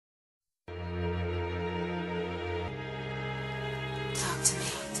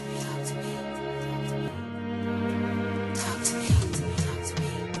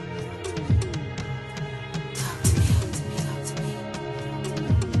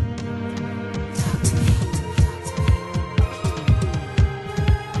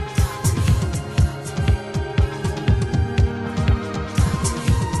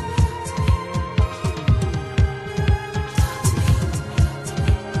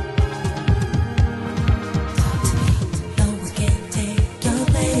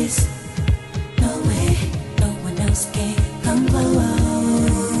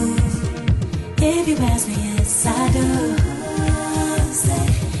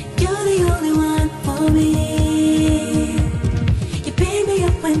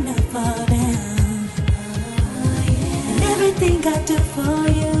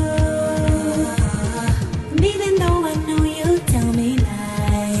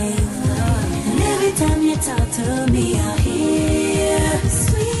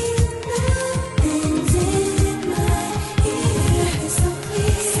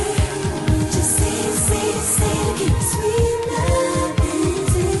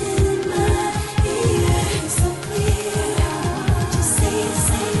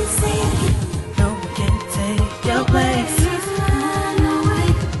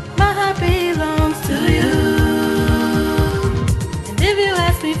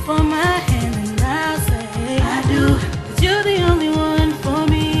for my hand and I'll say I do. 'Cause you're the only one for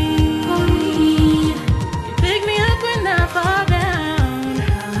me. You pick me up when I fall down.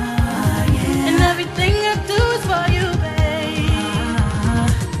 Yeah. And everything I do is for you, babe.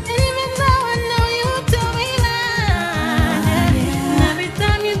 And even though I know you tell me lies, yeah. And every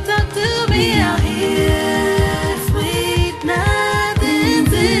time you talk to me, I'll hear sweet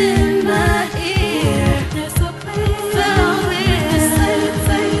nothings in my ear. They're so clear, so clear. Say it,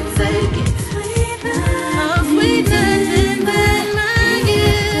 say it, say it. Sweet nothings, oh, sweet nothings in my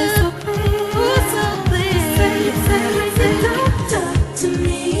ear. So clear, oh, so clear. Say it, say it, say it. Don't talk to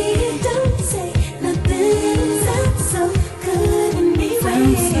me, don't say nothing. Sounds so good anyway.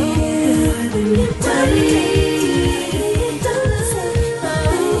 Sounds so good anyway.